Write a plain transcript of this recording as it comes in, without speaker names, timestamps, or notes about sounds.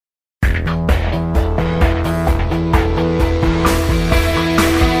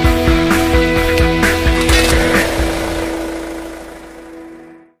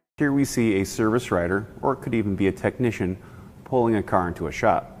Here we see a service writer, or it could even be a technician, pulling a car into a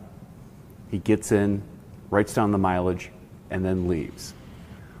shop. He gets in, writes down the mileage, and then leaves.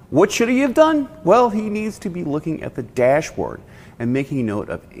 What should he have done? Well, he needs to be looking at the dashboard and making note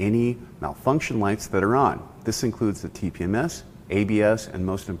of any malfunction lights that are on. This includes the TPMS, ABS, and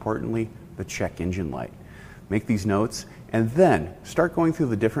most importantly, the check engine light. Make these notes and then start going through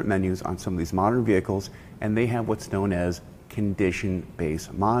the different menus on some of these modern vehicles, and they have what's known as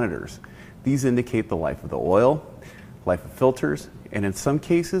condition-based monitors. These indicate the life of the oil, life of filters, and in some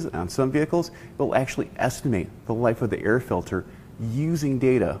cases, on some vehicles, it will actually estimate the life of the air filter using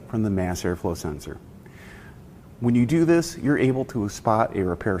data from the mass airflow sensor. When you do this, you're able to spot a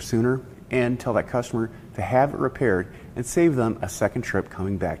repair sooner and tell that customer to have it repaired and save them a second trip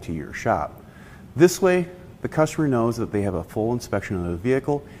coming back to your shop. This way, the customer knows that they have a full inspection of the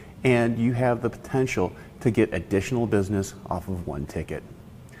vehicle, and you have the potential to get additional business off of one ticket.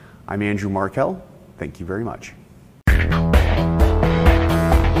 I'm Andrew Markell. Thank you very much.